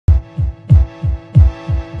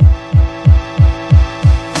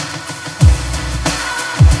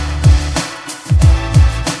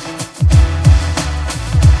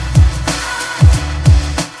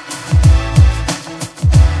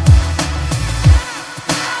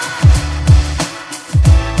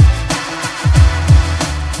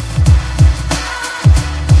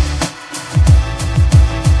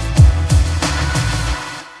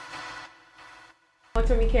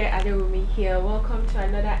here. Welcome to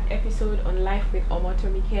another episode on Life with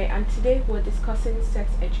Omotomike, and today we're discussing sex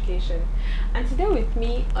education. And today with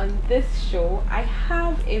me on this show, I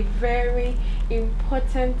have a very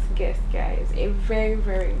important guest, guys. A very,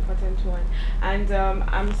 very important one. And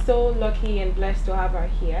I'm so lucky and blessed to have her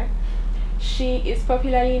here. She is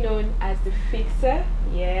popularly known as the Fixer.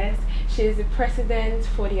 Yes, she is the president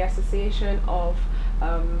for the Association of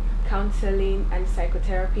Counseling and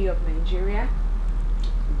Psychotherapy of Nigeria.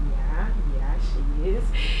 Yeah, she is.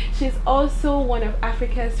 She's also one of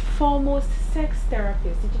Africa's foremost sex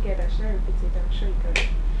therapists. Did you get that? Should I repeat it? I'm sure you got it.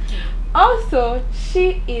 Also,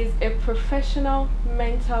 she is a professional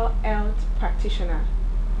mental health practitioner.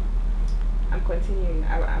 I'm continuing.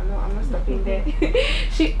 I'm not stopping there.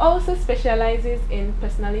 She also specializes in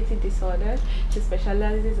personality disorders. She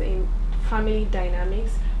specializes in family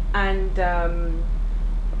dynamics and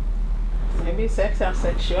maybe sex and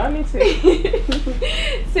sexuality.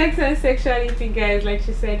 Sex and sexuality, guys. Like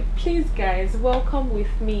she said, please, guys, welcome with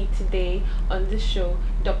me today on this show,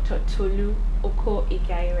 Dr. Tolu Oko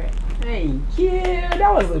Igaire. Thank you.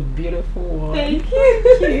 That was a beautiful one. Thank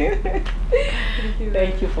you. Thank you.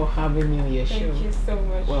 Thank you for having me on your show. Thank you so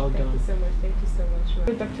much. Well Thank done. you so much. Thank you so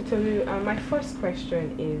much. Dr. Tolu, my first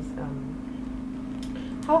question is,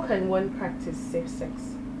 how can one practice safe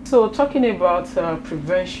sex? So talking about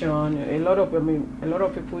prevention, a lot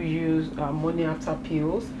of people use money after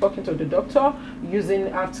pills. Talking to the doctor, using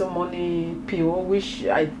after money pill, which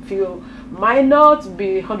I feel might not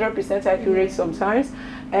be 100% accurate sometimes.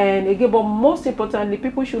 And again, but most importantly,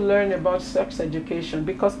 people should learn about sex education,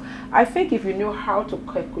 because I think if you know how to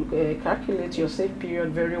calculate your safe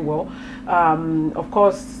period very well, of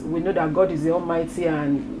course we know that God is the Almighty,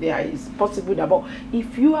 and there is possible that, but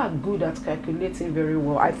if you are good at calculating very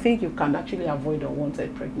well, I think you can actually avoid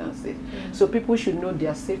unwanted pregnancies. So people should know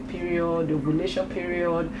their safe period, the ovulation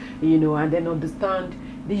period, and then understand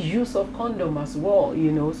the use of condom as well,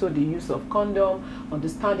 so the use of condom,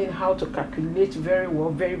 understanding how to calculate very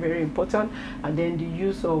well, very, very important. And then the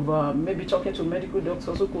use of maybe talking to medical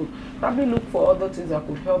doctors who could probably look for other things that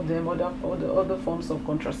could help them, other forms of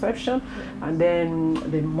contraception. And then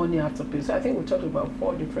the money after pill. So I think we talked about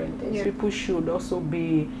 4 different things. People should also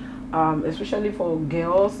be especially for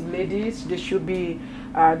girls, ladies, they should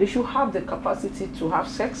have the capacity to have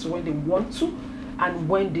sex when they want to, and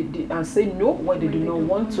when and say no when they do not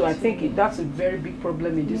want to. I think that's a very big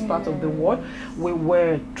problem in this part of the world. We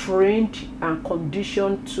were trained and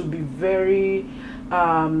conditioned to be very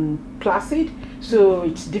placid, so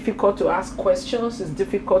it's difficult to ask questions. It's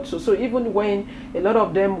difficult to, so even when a lot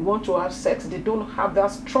of them want to have sex, they don't have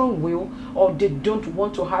that strong will, or they don't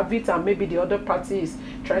want to have it, and maybe the other party is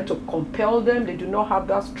trying to compel them. They do not have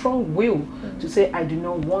that strong will to say I do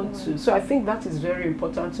not want to. So I think that is very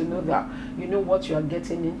important to know that you know what you are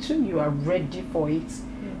getting into, you are ready for it,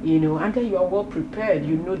 and then you are well prepared.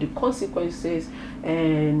 You know the consequences,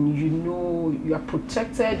 and you are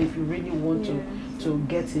protected if you really want to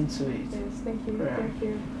get into it. Yes, thank you. Thank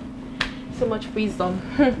you. So much wisdom.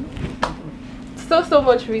 so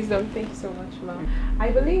much wisdom. Thank you so much, ma'am.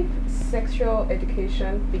 I believe sexual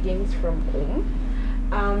education begins from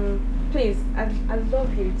home. Please, I'd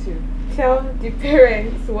love you to tell the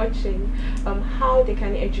parents watching how they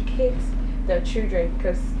can educate their children,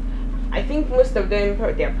 because I think most of them,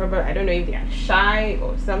 they're probably, I don't know if they are shy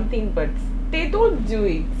or something, but they don't do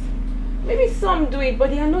it. Maybe some do it,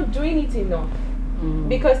 but they are not doing it enough.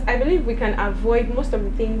 Because I believe we can avoid most of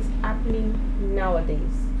the things happening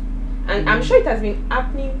nowadays. And I'm sure it has been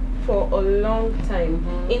happening for a long time.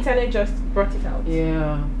 Internet just brought it out.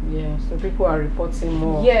 Yeah. So people are reporting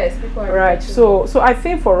more. Yes, people are right. reporting So more. so I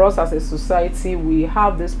think for us as a society, we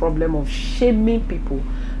have this problem of shaming people.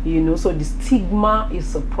 So the stigma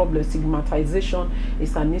is a problem. Stigmatization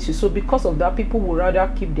is an issue. So because of that, people would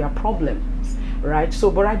rather keep their problems, right?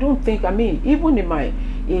 So, but I don't think, even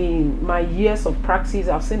in my years of practice,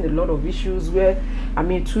 I've seen a lot of issues where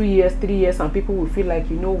 2 years, 3 years, and people will feel like,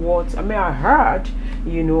 what, I heard,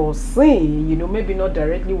 saying, maybe not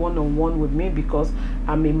directly one-on-one with me, because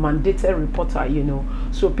I'm a mandated reporter,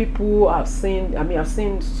 so people have seen, I've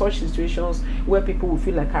seen such situations where people will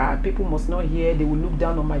feel like, people must not hear, they will look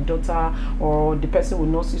down on my daughter, or the person will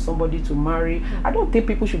not see somebody to marry. I don't think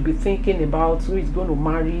people should be thinking about who is going to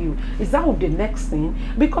marry you. Is that the next thing?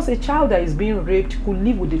 Because a child that is being raped could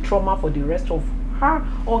live with the trauma for the rest of her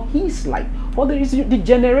or his life. Or there is the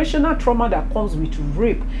generational trauma that comes with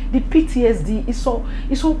rape. The PTSD is so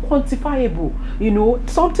quantifiable. You know,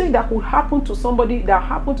 something that could happen to somebody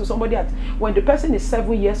when the person is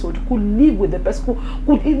 7 years old could live with the person.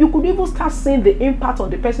 You could even start seeing the impact on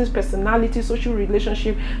the person's personality, social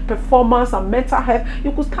relationship, performance, and mental health.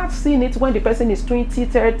 You could start seeing it when the person is 20,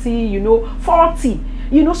 30, you know, 40.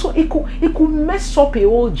 You know, so it could mess up a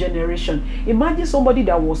whole generation. Imagine somebody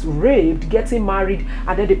that was raped, getting married,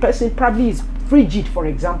 and then the person probably is frigid, for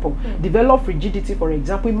example, develop rigidity, for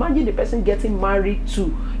example. Imagine the person getting married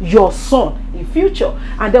to your son in future,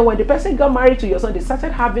 and then when the person got married to your son, they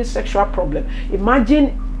started having sexual problem.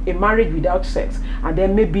 Imagine a marriage without sex, and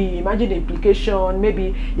then maybe imagine the implication.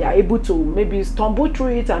 Maybe they are able to maybe stumble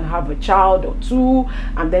through it and have a child or two,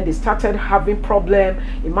 and then they started having problem.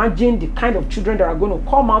 Imagine the kind of children that are going to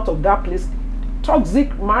come out of that place.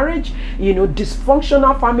 Toxic marriage, you know,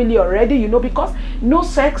 dysfunctional family already, you know, because no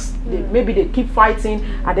sex, maybe they keep fighting,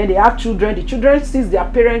 and then they have children. The children sees their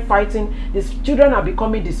parent fighting. These children are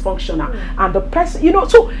becoming dysfunctional, and the person, you know,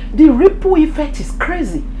 so the ripple effect is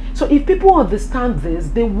crazy. So if people understand this,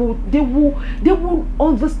 they will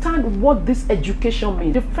understand what this education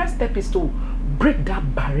means. The first step is to break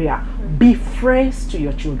that barrier. Be friends to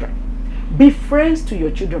your children. Be friends to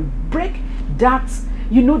your children. Break that,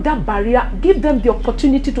 you know, that barrier. Give them the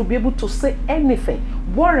opportunity to be able to say anything,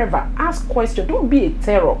 whatever. Ask questions. Don't be a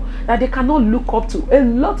terror that they cannot look up to. A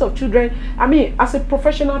lot of children, I mean, as a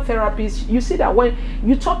professional therapist, you see that when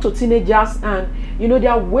you talk to teenagers, and you know,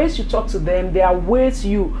 there are ways you talk to them, there are ways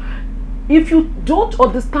if you don't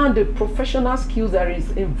understand the professional skills that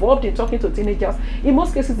is involved in talking to teenagers, in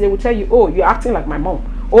most cases they will tell you, oh, you're acting like my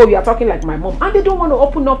mom. Oh, you are talking like my mom. And they don't want to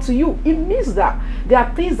open up to you. It means that there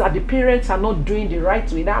are things that the parents are not doing the right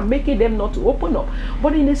way that are making them not to open up.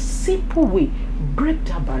 But in a simple way, break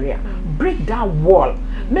that barrier. Break that wall.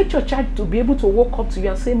 Make your child to be able to walk up to you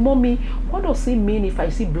and say, Mommy, what does it mean if I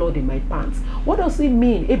see blood in my pants? What does it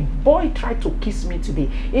mean? A boy tried to kiss me today.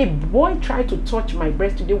 A boy tried to touch my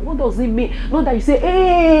breast today. What does it mean? Not that you say,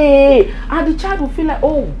 hey, and the child will feel like,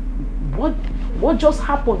 oh, what just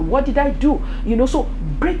happened? What did I do? You know, so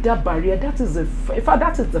break that barrier. That is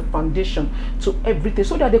the foundation to everything,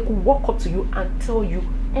 so that they could walk up to you and tell you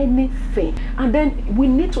anything. And then we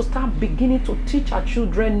need to start beginning to teach our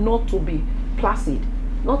children not to be placid,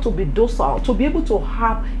 not to be docile, to be able to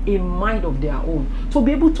have a mind of their own, to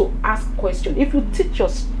be able to ask questions. If you teach your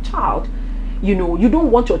child, you know, you don't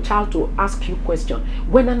want your child to ask you questions.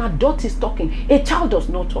 When an adult is talking, a child does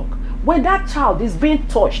not talk. When that child is being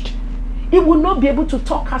touched, he will not be able to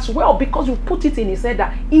talk as well, because you put it in his head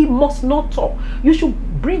that he must not talk. You should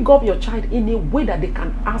bring up your child in a way that they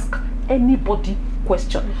can ask anybody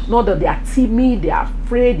question. Not that they are timid, they are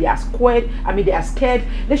afraid, they are scared. I mean, they are scared.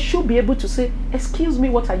 They should be able to say, excuse me,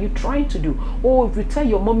 what are you trying to do? Or if you tell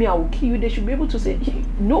your mommy I will kill you, they should be able to say,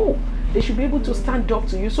 no. They should be able to stand up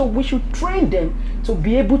to you. So we should train them to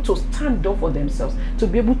be able to stand up for themselves, to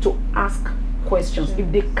be able to ask questions. If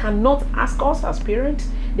they cannot ask us as parents,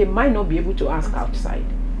 they might not be able to ask outside.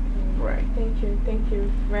 Right. Thank you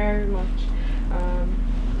very much.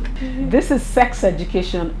 This is Sex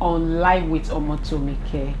Education on Live with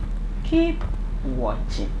Omotomike. Keep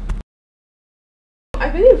watching. I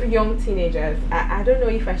believe young teenagers, I don't know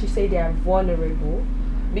if I should say they are vulnerable,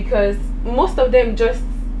 because most of them just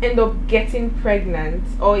end up getting pregnant,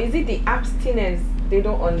 or is it the abstinence they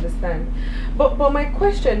don't understand? But my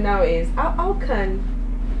question now is, how can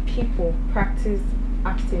people practice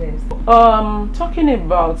abstinence? Talking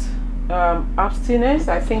about abstinence,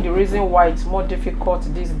 I think the reason why it's more difficult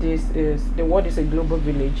these days is the world is a global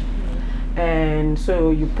village, and so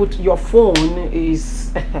you put your phone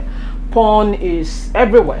is porn is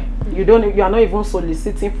everywhere. You are not even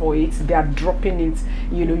soliciting for it, they are dropping it.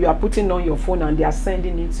 You know, you are putting on your phone and they are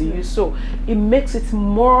sending it to you. So it makes it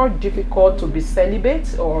more difficult to be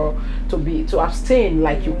celibate, or to abstain,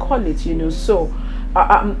 like you call it, you know. So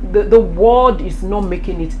the world is not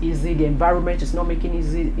making it easy, the environment is not making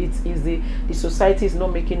it easy, the society is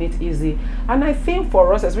not making it easy. And I think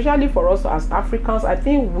for us, especially for us as Africans, I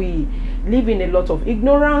think we live in a lot of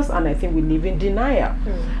ignorance, and I think we live in denial.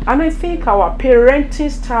 And I think our parenting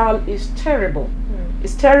style is terrible.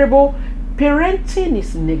 It's terrible. Parenting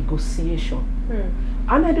is negotiation.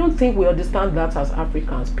 And I don't think we understand that as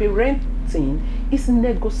Africans. Parenting is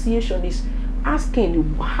negotiation, is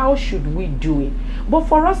asking how should we do it. But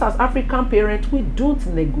for us as African parents, we don't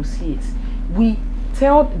negotiate. We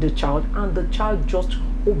tell the child, and the child just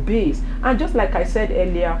obeys. And just like I said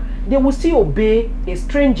earlier, they will still obey a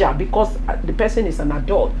stranger because the person is an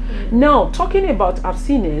adult. Now, talking about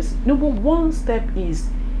abstinence, number one step is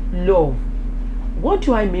love. What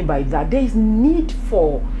do I mean by that? There is need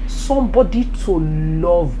for somebody to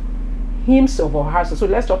love himself or herself. So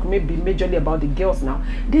let's talk maybe majorly about the girls now.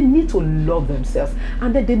 They need to love themselves,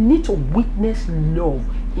 and then they need to witness love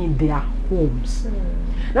in their homes.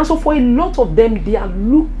 Now, so for a lot of them, they are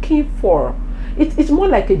looking for it's more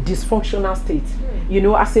like a dysfunctional state,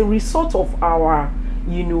 as a result of our,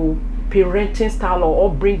 parenting style or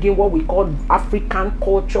upbringing, what we call African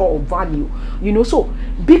culture or value, so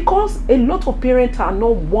because a lot of parents are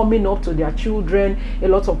not warming up to their children, a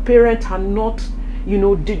lot of parents are not,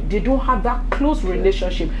 they don't have that close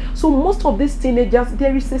relationship. So most of these teenagers,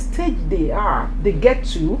 there is a stage they get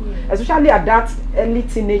to, especially at that early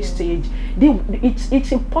teenage stage,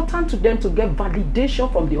 it's important to them to get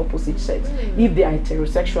validation from the opposite sex, if they are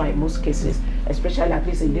heterosexual in most cases, especially at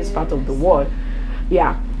least in this part of the world.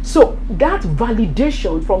 So that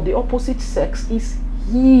validation from the opposite sex is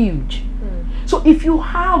huge. So if you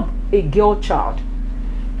have a girl child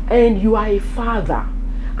and you are a father,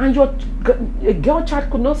 and a girl child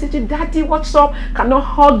could not say to daddy, what's up, cannot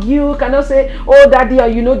hug you, cannot say, oh daddy,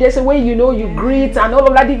 or there's a way you greet and all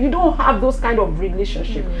of that. If you don't have those kind of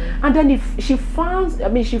relationship, and then if she finds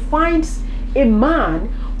a man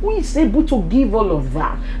who is able to give all of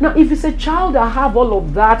that. Now if it's a child that have all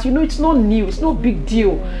of that, it's not new, it's no big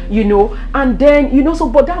deal, and then so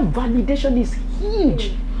but that validation is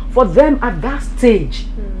huge for them at that stage.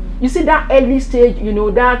 You see, that early stage,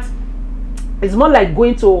 that it's more like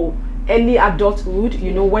going to early adulthood,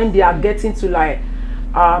 when they are getting to like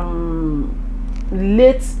early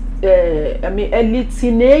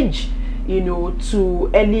teenage,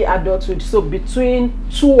 to early adulthood. So between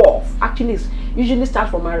 12, actually it's usually start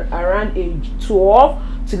from around age 12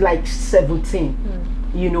 to like 17.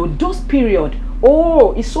 Those period,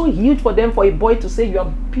 it's so huge for them, for a boy to say you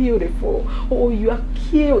are beautiful, you are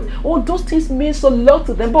cute, those things means a lot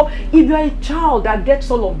to them. But if you are a child that gets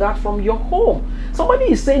all of that from your home,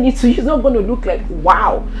 somebody is saying it to you, it's not going to look like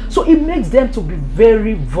wow. So it makes them to be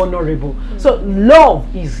very vulnerable. So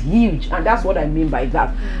love is huge, and that's what I mean by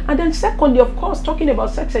that. And then secondly, of course, talking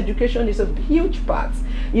about sex education is a huge part,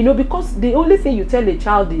 because the only thing you tell a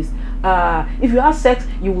child is, if you have sex,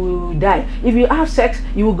 you will die. If you have sex,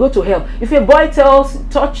 you will go to hell. If a boy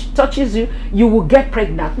touches you, you will get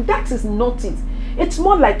pregnant. That is not it. It's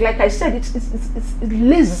more like I said, it's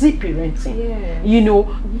lazy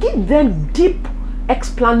parenting. Give them deep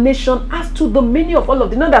explanation as to the meaning of all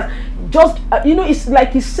of the. Not that just it's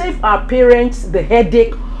like it save our parents the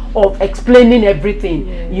headache of explaining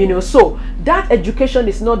everything. So that education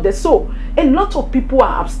is not there. So a lot of people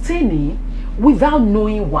are abstaining without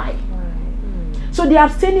knowing why. So they are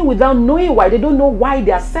abstaining without knowing why. They don't know why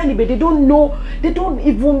they are celibate. They don't know. They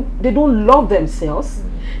don't love themselves.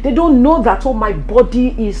 They don't know that my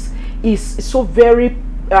body is so very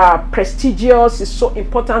prestigious. It's so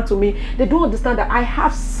important to me. They don't understand that I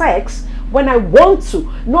have sex when I want to,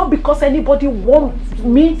 not because anybody wants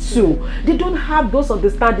me to. They don't have those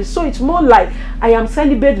understandings. So it's more like I am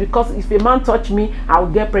celibate because if a man touch me, I will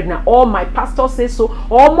get pregnant, or my pastor says so,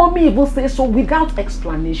 or mommy even says so, without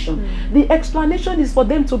explanation. The explanation is for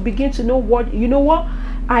them to begin to know what,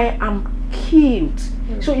 I am cute.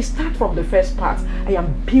 So it starts from the first part. I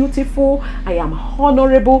am beautiful, I am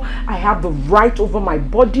honorable, I have the right over my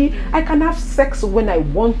body, I can have sex when I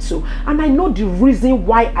want to, and I know the reason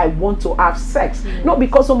why I want to have sex. Not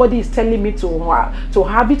because somebody is telling me to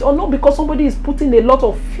have it, or not because somebody is putting a lot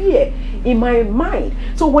of fear in my mind.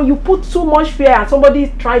 So when you put too much fear and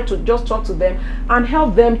somebody try to just talk to them and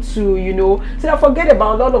help them to, say, I forget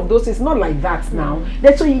about a lot of those, it's not like that now.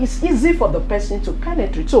 Then so it's easy for the person to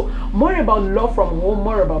penetrate. So more about love from home,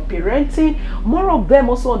 more about parenting, more of them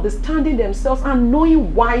also understanding themselves and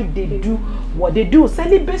knowing why they do what they do.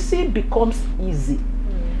 Celibacy becomes easy.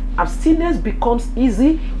 Abstinence becomes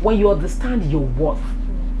easy when you understand your worth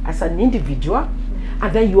as an individual,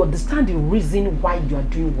 and then you understand the reason why you are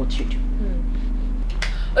doing what you do.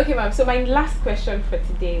 Okay, ma'am, so my last question for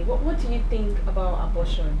today, what do you think about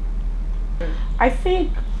abortion? I think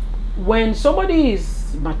when somebody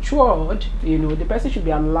is matured, the person should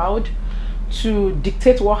be allowed to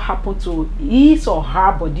dictate what happened to his or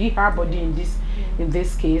her body in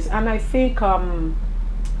this case. And I think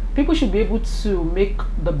people should be able to make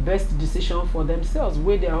the best decision for themselves,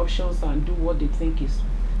 weigh their options and do what they think is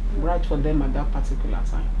right for them at that particular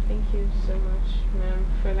time. Thank you so much, ma'am,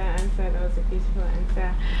 for that answer. That was a beautiful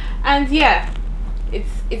answer. And yeah,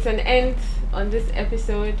 it's an end on this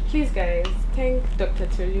episode. Please guys, thank Dr.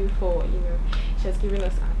 Tolu for she has given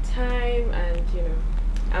us our time,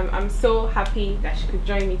 and I'm so happy that she could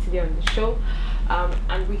join me today on the show,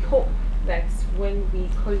 and we hope that's when we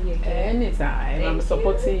call you again. Anytime. I'm Thank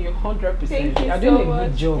supporting you 100%. Thank you You're so doing a much.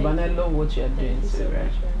 good job, Thank and I you. love what you're doing Thank you too, so right?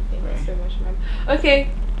 much, ma'am. Thank Right. you so much, ma'am. Okay,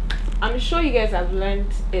 I'm sure you guys have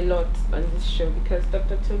learned a lot on this show because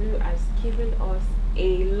Dr. Tolu has given us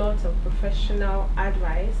a lot of professional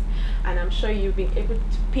advice, and I'm sure you've been able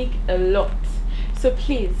to pick a lot. So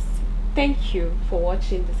please, thank you for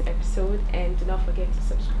watching this episode, and do not forget to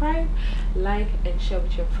subscribe, like, and share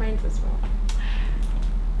with your friends as well.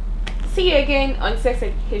 See you again on Sex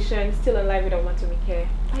Education, Still Alive with Omatomike.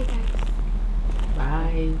 Bye guys.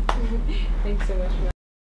 Bye. Thanks so much, ma'am.